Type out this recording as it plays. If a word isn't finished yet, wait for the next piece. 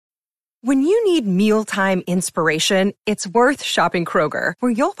When you need mealtime inspiration, it's worth shopping Kroger,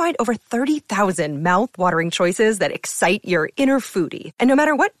 where you'll find over 30,000 mouth-watering choices that excite your inner foodie. And no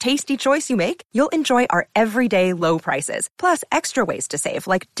matter what tasty choice you make, you'll enjoy our everyday low prices, plus extra ways to save,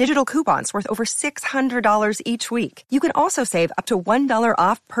 like digital coupons worth over $600 each week. You can also save up to $1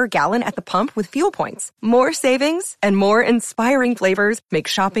 off per gallon at the pump with fuel points. More savings and more inspiring flavors make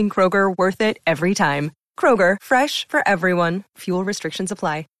shopping Kroger worth it every time. Kroger, fresh for everyone. Fuel restrictions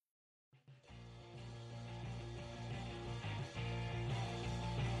apply.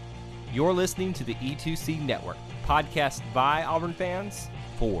 You're listening to the E2C Network, podcast by Auburn fans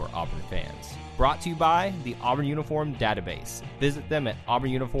for Auburn fans. Brought to you by the Auburn Uniform Database. Visit them at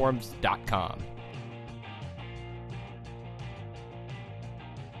auburnuniforms.com.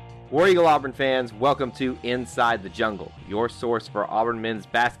 War Eagle Auburn fans, welcome to Inside the Jungle, your source for Auburn men's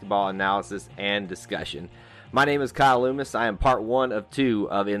basketball analysis and discussion. My name is Kyle Loomis. I am part one of two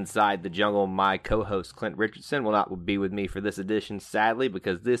of Inside the Jungle. My co-host Clint Richardson will not be with me for this edition, sadly,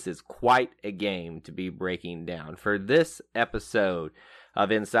 because this is quite a game to be breaking down. For this episode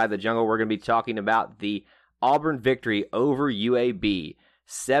of Inside the Jungle, we're going to be talking about the Auburn victory over UAB,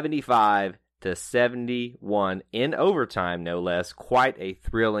 75-71 in overtime, no less. Quite a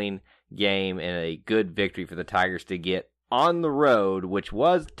thrilling game and a good victory for the Tigers to get on the road, which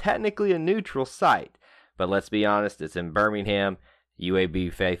was technically a neutral site. But let's be honest, it's in Birmingham.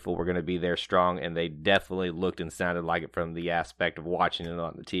 UAB faithful were going to be there strong, and they definitely looked and sounded like it from the aspect of watching it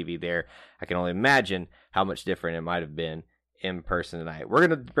on the TV there. I can only imagine how much different it might have been in person tonight. We're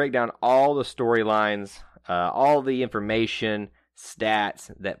going to break down all the storylines, all the information,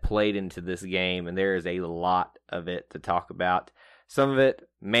 stats that played into this game, and there is a lot of it to talk about. Some of it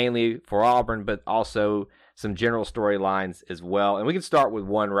mainly for Auburn, but also some general storylines as well. And we can start with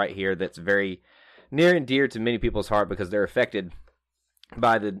one right here that's very near and dear to many people's heart because they're affected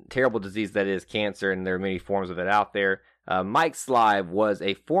by the terrible disease that is cancer, and there are many forms of it out there. Mike Slive was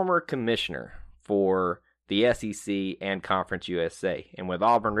a former commissioner for the SEC and Conference USA. And with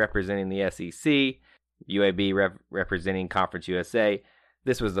Auburn representing the SEC, UAB representing Conference USA,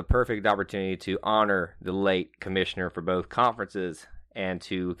 this was the perfect opportunity to honor the late commissioner for both conferences and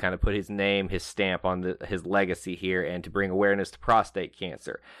to kind of put his name, his stamp on his legacy here and to bring awareness to prostate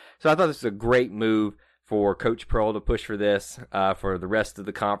cancer. So I thought this was a great move for Coach Pearl to push for this, for the rest of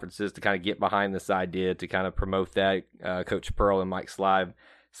the conferences to kind of get behind this idea, to kind of promote that. Coach Pearl and Mike Slive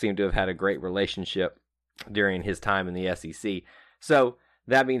seem to have had a great relationship during his time in the SEC. So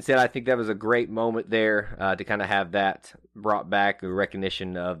that being said, I think that was a great moment there to kind of have that brought back, the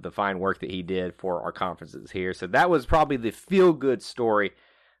recognition of the fine work that he did for our conferences here. So that was probably the feel-good story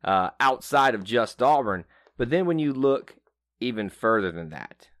outside of just Auburn. But then when you look even further than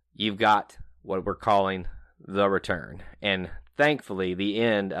that, you've got what we're calling the return. And thankfully, the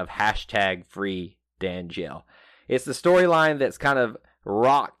end of #FreeDanGel. It's the storyline that's kind of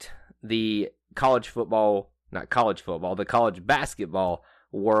rocked the college basketball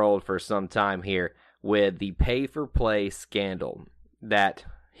world for some time here with the pay-for-play scandal that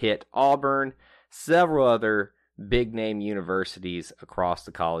hit Auburn, several other big-name universities across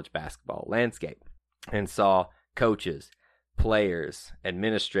the college basketball landscape, and saw coaches, players,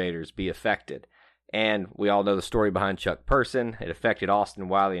 administrators be affected. And we all know the story behind Chuck Person. It affected Austin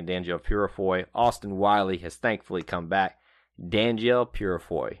Wiley and Danjel Purifoy. Austin Wiley has thankfully come back. Danjel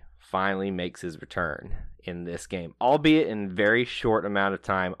Purifoy finally makes his return in this game, albeit in a very short amount of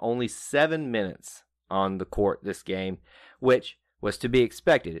time, only 7 minutes on the court this game, which was to be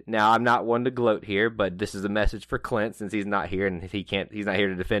expected. Now, I'm not one to gloat here, but this is a message for Clint since he's not here and he's not here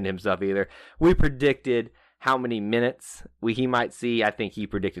to defend himself either. We predicted how many minutes he might see. I think he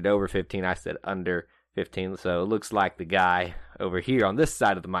predicted over 15. I said under 15. So it looks like the guy over here on this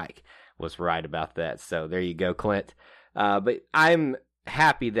side of the mic was right about that. So there you go, Clint. But I'm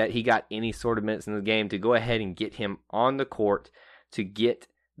happy that he got any sort of minutes in the game to go ahead and get him on the court to get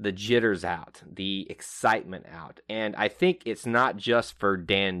the jitters out, the excitement out. And I think it's not just for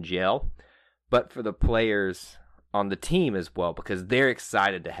Danjel, but for the players on the team as well, because they're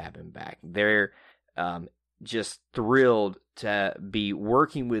excited to have him back. They're just thrilled to be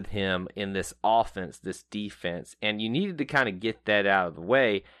working with him in this offense, this defense, and you needed to kind of get that out of the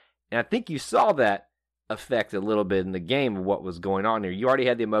way. And I think you saw that affect a little bit in the game of what was going on there. You already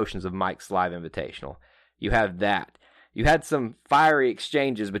had the emotions of Mike Slive Invitational. You have that. You had some fiery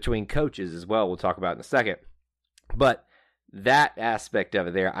exchanges between coaches as well, we'll talk about in a second. But that aspect of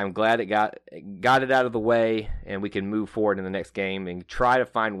it there, I'm glad it got it out of the way, and we can move forward in the next game and try to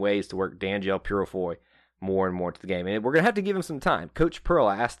find ways to work Danjel Purifoy more and more to the game. And we're going to have to give him some time. Coach Pearl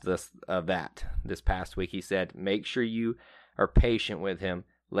asked us of that this past week. He said, make sure you are patient with him.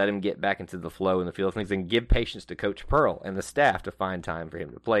 let him get back into the flow in the field of things, and give patience to Coach Pearl and the staff to find time for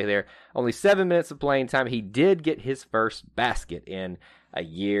him to play there. Only 7 minutes of playing time. He did get his first basket in a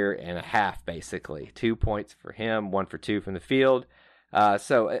year and a half, basically. 2 points for him, 1 for 2 from the field.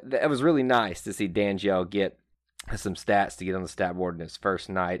 So it was really nice to see Danjel get some stats to get on the stat board in his first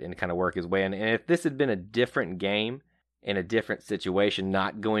night and kind of work his way in. And if this had been a different game, in a different situation,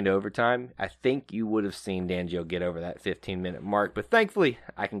 not going to overtime, I think you would have seen Danjel get over that 15-minute mark. But thankfully,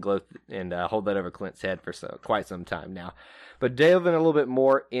 I can gloat and hold that over Clint's head for quite some time now. But delving a little bit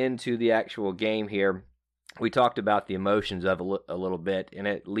more into the actual game here, we talked about the emotions of a little bit, and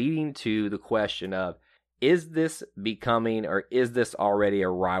it leading to the question of, is this becoming, or is this already a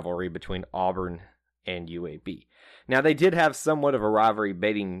rivalry between Auburn and UAB? Now, they did have somewhat of a rivalry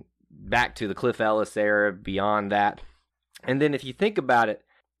dating back to the Cliff Ellis era, beyond that. And then if you think about it,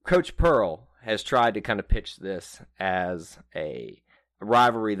 Coach Pearl has tried to kind of pitch this as a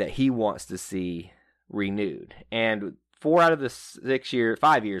rivalry that he wants to see renewed. And 4 out of the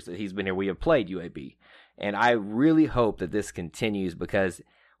 5 years that he's been here, we have played UAB. And I really hope that this continues, because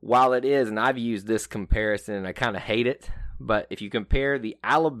while it is, and I've used this comparison and I kind of hate it, but if you compare the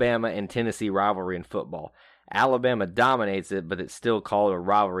Alabama and Tennessee rivalry in football, Alabama dominates it, but it's still called a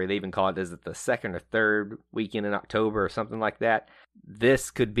rivalry. They even call it, is it the second or third weekend in October or something like that? This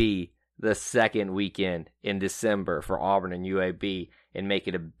could be the second weekend in December for Auburn and UAB and make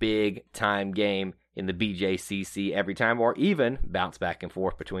it a big time game in the BJCC every time, or even bounce back and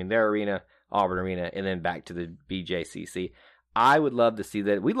forth between their arena, Auburn Arena, and then back to the BJCC. I would love to see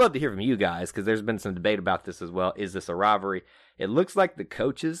that. We'd love to hear from you guys, because there's been some debate about this as well. Is this a rivalry? It looks like the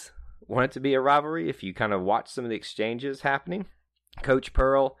coaches want it to be a rivalry. If you kind of watch some of the exchanges happening, Coach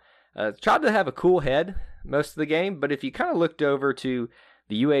Pearl tried to have a cool head most of the game, but if you kind of looked over to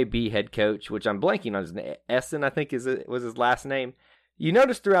the UAB head coach, which I'm blanking on his name, Essen, I think was his last name, you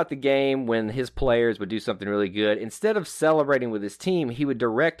notice throughout the game when his players would do something really good, instead of celebrating with his team, he would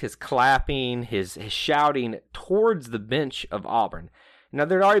direct his clapping, his shouting towards the bench of Auburn. Now,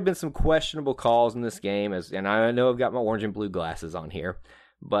 there had already been some questionable calls in this game, and I know I've got my orange and blue glasses on here,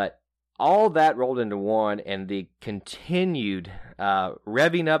 but all that rolled into one, and the continued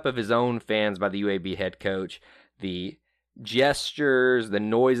revving up of his own fans by the UAB head coach, the gestures, the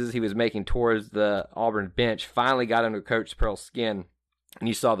noises he was making towards the Auburn bench finally got under Coach Pearl's skin. And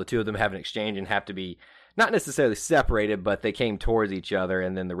you saw the two of them have an exchange and have to be not necessarily separated, but they came towards each other,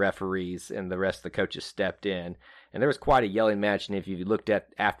 and then the referees and the rest of the coaches stepped in. And there was quite a yelling match, and if you looked at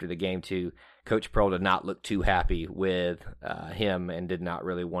after the game too, Coach Pearl did not look too happy with him and did not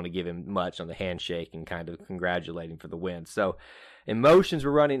really want to give him much on the handshake and kind of congratulate him for the win. So emotions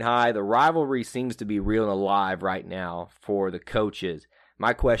were running high. The rivalry seems to be real and alive right now for the coaches.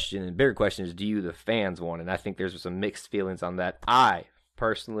 My question, and bigger question, is, do you, the fans, want it? And I think there's some mixed feelings on that. I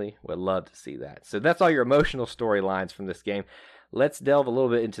personally would love to see that. So that's all your emotional storylines from this game. Let's delve a little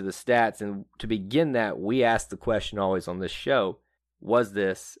bit into the stats. And to begin that, we ask the question always on this show, was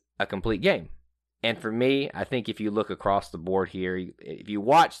this a complete game? And for me, I think if you look across the board here, if you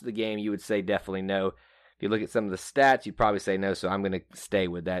watch the game, you would say definitely no. If you look at some of the stats, you'd probably say no. So I'm going to stay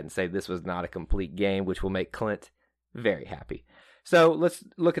with that and say this was not a complete game, which will make Clint very happy. So let's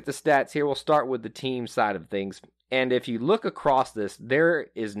look at the stats here. We'll start with the team side of things. And if you look across this, there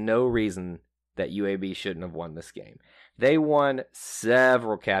is no reason that UAB shouldn't have won this game. They won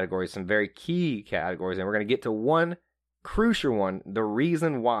several categories, some very key categories, and we're going to get to one crucial one, the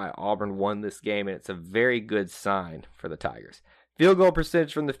reason why Auburn won this game, and it's a very good sign for the Tigers. Field goal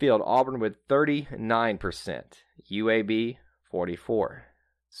percentage from the field, Auburn with 39%, UAB 44%.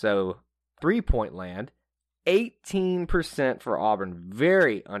 So 3-point land, 18% for Auburn,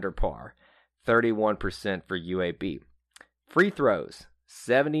 very under par, 31% for UAB. Free throws,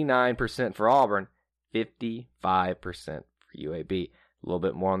 79% for Auburn, 55% for UAB. A little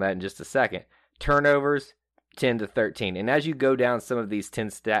bit more on that in just a second. Turnovers, 10-13. And as you go down some of these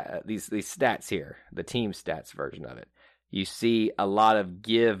these stats here, the team stats version of it, you see a lot of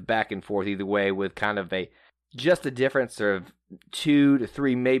give back and forth either way, with kind of just a difference of 2 to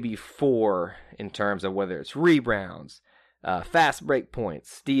 3, maybe 4 in terms of whether it's rebounds, fast break points,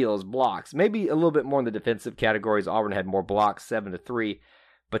 steals, blocks. Maybe a little bit more in the defensive categories. Auburn had more blocks, 7-3.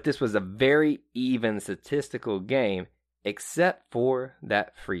 But this was a very even statistical game, except for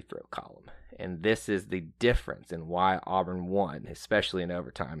that free throw column. And this is the difference in why Auburn won, especially in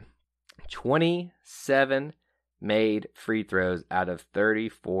overtime. 27 made free throws out of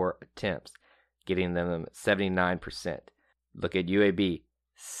 34 attempts, getting them 79%. Look at UAB,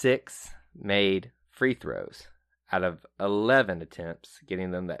 6 made free throws out of 11 attempts,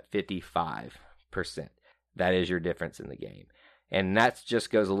 getting them that 55%. That is your difference in the game. And that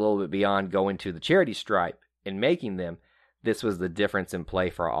just goes a little bit beyond going to the charity stripe and making them. This was the difference in play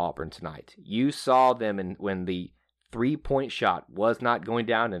for Auburn tonight. You saw them when the three-point shot was not going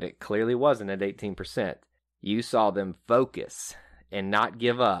down, and it clearly wasn't at 18%. You saw them focus and not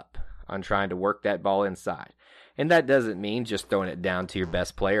give up on trying to work that ball inside. And that doesn't mean just throwing it down to your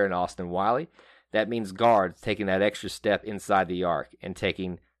best player in Austin Wiley. That means guards taking that extra step inside the arc and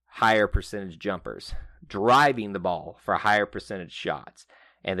taking higher percentage jumpers, driving the ball for higher percentage shots,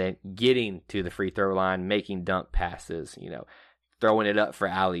 and then getting to the free throw line, making dunk passes, throwing it up for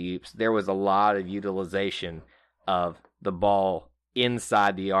alley-oops. There was a lot of utilization of the ball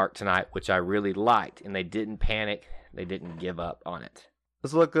inside the arc tonight, which I really liked, and they didn't panic. They didn't give up on it.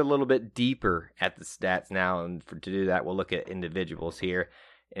 Let's look a little bit deeper at the stats now, and to do that, we'll look at individuals here.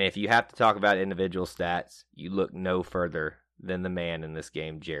 And if you have to talk about individual stats, you look no further than the man in this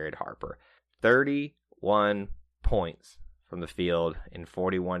game, Jared Harper. 31 points from the field in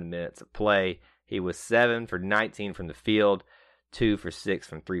 41 minutes of play. He was 7 for 19 from the field, 2 for 6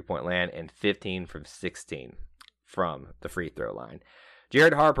 from three-point land, and 15 from 16 from the free throw line.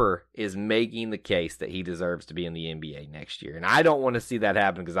 Jared Harper is making the case that he deserves to be in the NBA next year. And I don't want to see that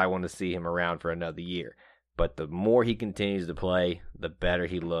happen because I want to see him around for another year. But the more he continues to play, the better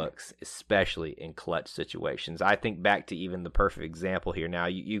he looks, especially in clutch situations. I think back to even the perfect example here. Now,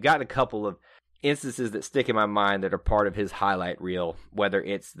 you got a couple of instances that stick in my mind that are part of his highlight reel, whether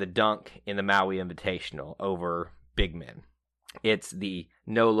it's the dunk in the Maui Invitational over big men. It's the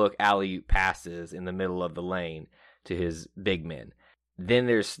no-look alley-oop passes in the middle of the lane to his big men. Then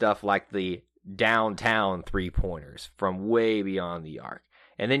there's stuff like the downtown three-pointers from way beyond the arc.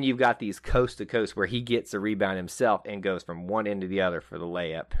 And then you've got these coast-to-coast where he gets a rebound himself and goes from one end to the other for the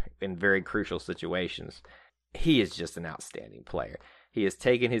layup in very crucial situations. He is just an outstanding player. He has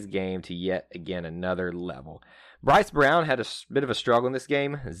taken his game to yet again another level. Bryce Brown had a bit of a struggle in this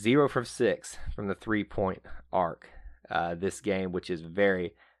game. 0 from 6 from the three-point arc this game, which is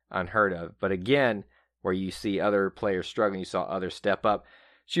very unheard of. But again, where you see other players struggling, you saw others step up.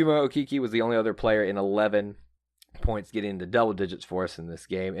 Chuma Okeke was the only other player in 11 points getting into double digits for us in this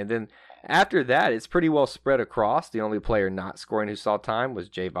game. And then after that, it's pretty well spread across. The only player not scoring who saw time was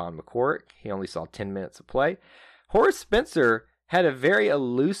Javon McCourt. He only saw 10 minutes of play. Horace Spencer had a very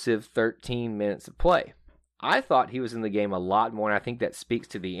elusive 13 minutes of play. I thought he was in the game a lot more, and I think that speaks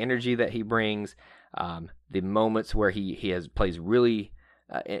to the energy that he brings, the moments where he plays really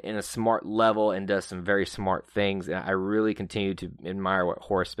in a smart level and does some very smart things. And I really continue to admire what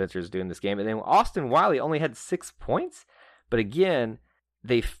Horace Spencer is doing this game. And then Austin Wiley only had 6 points, but again,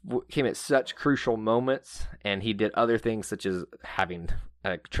 they came at such crucial moments, and he did other things such as having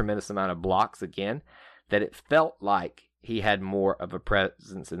a tremendous amount of blocks again, that it felt like he had more of a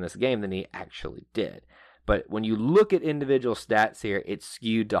presence in this game than he actually did. But when you look at individual stats here, it's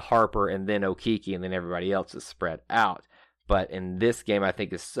skewed to Harper and then Okeke, and then everybody else is spread out. But in this game, I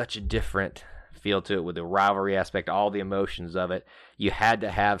think it's such a different feel to it with the rivalry aspect, all the emotions of it. You had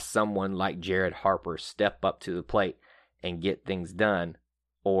to have someone like Jared Harper step up to the plate and get things done,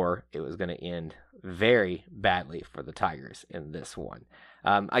 or it was going to end very badly for the Tigers in this one.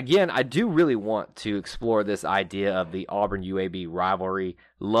 Again, I do really want to explore this idea of the Auburn-UAB rivalry.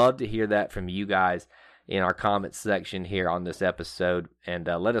 Love to hear that from you guys in our comments section here on this episode, and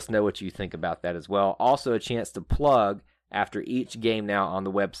let us know what you think about that as well. Also, a chance to plug after each game now on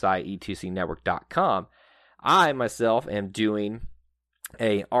the website, e2cnetwork.com. I, myself, am doing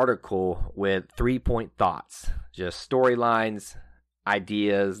an article with 3-point thoughts, just storylines,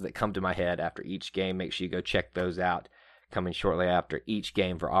 ideas that come to my head after each game. Make sure you go check those out, coming shortly after each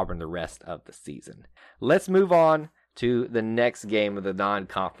game for Auburn the rest of the season. Let's move on to the next game of the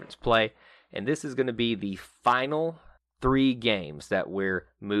non-conference play, and this is going to be the final 3 games that we're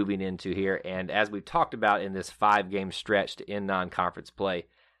moving into here. And as we've talked about in this 5-game stretch to end non-conference play,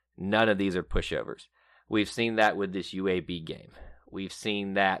 none of these are pushovers. We've seen that with this UAB game. We've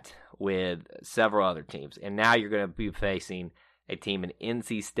seen that with several other teams. And now you're going to be facing a team in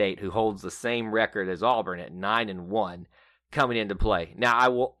NC State who holds the same record as Auburn at 9-1 coming into play. Now, I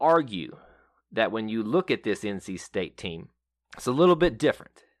will argue that when you look at this NC State team, it's a little bit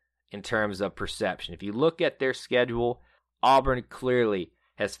different in terms of perception. If you look at their schedule, Auburn clearly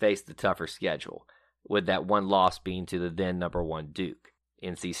has faced the tougher schedule, with that one loss being to the then number 1 Duke.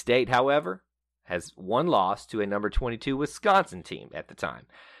 NC State, however, has one loss to a number 22 Wisconsin team at the time.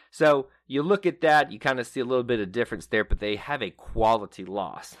 So you look at that, you kind of see a little bit of difference there, but they have a quality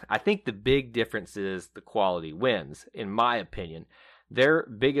loss. I think the big difference is the quality wins, in my opinion. Their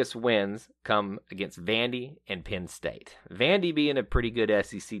biggest wins come against Vandy and Penn State. Vandy being a pretty good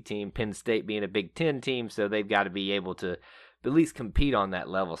SEC team, Penn State being a Big Ten team, so they've got to be able to but at least compete on that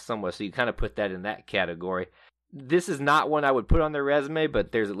level somewhat. So you kind of put that in that category. This is not one I would put on their resume,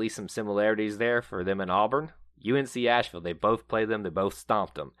 but there's at least some similarities there for them and Auburn. UNC Asheville, they both played them, they both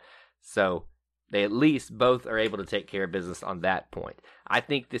stomped them. So they at least both are able to take care of business on that point. I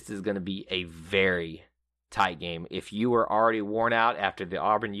think this is going to be a very tight game. If you were already worn out after the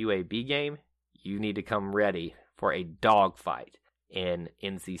Auburn UAB game, you need to come ready for a dogfight in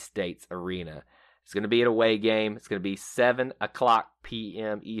NC State's arena. It's going to be an away game. It's going to be 7 o'clock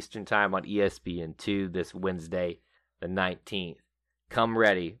p.m. Eastern Time on ESPN2 this Wednesday, the 19th. Come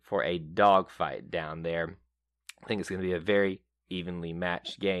ready for a dogfight down there. I think it's going to be a very evenly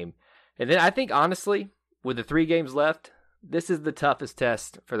matched game. And then I think, honestly, with the 3 games left, this is the toughest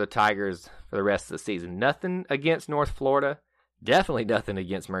test for the Tigers for the rest of the season. Nothing against North Florida. Definitely nothing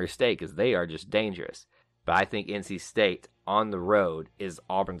against Murray State because they are just dangerous. But I think NC State on the road is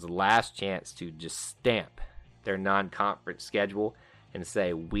Auburn's last chance to just stamp their non-conference schedule and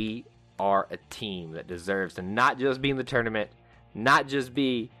say, we are a team that deserves to not just be in the tournament, not just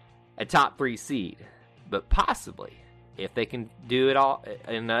be a top 3 seed, but possibly, if they can do it all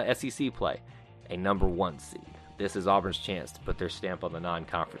in SEC play, a number 1 seed. This is Auburn's chance to put their stamp on the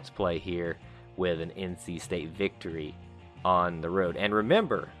non-conference play here with an NC State victory on the road. And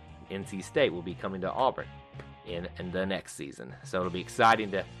remember, NC State will be coming to Auburn in the next season. So it'll be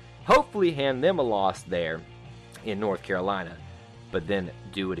exciting to hopefully hand them a loss there in North Carolina, but then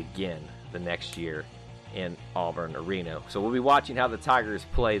do it again the next year in Auburn Arena. So we'll be watching how the Tigers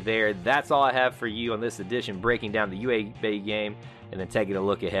play there. That's all I have for you on this edition, breaking down the UAB game and then taking a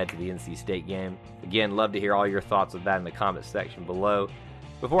look ahead to the NC State game. Again, love to hear all your thoughts of that in the comment section below.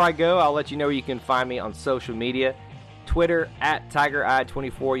 Before I go, I'll let you know where you can find me on social media. Twitter at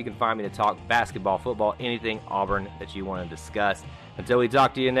TigerEye24. You can find me to talk basketball, football, anything Auburn that you want to discuss. Until we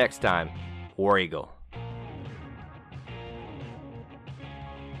talk to you next time, War Eagle.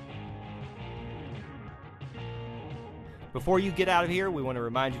 Before you get out of here, we want to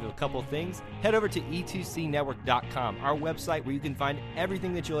remind you of a couple of things. Head over to e2cnetwork.com, our website where you can find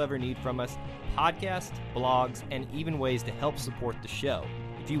everything that you'll ever need from us, podcasts, blogs, and even ways to help support the show.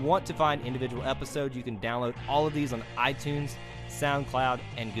 If you want to find individual episodes, you can download all of these on iTunes, SoundCloud,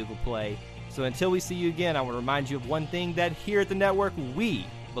 and Google Play. So until we see you again, I want to remind you of one thing, that here at the network, we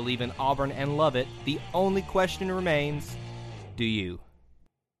believe in Auburn and love it. The only question remains, do you?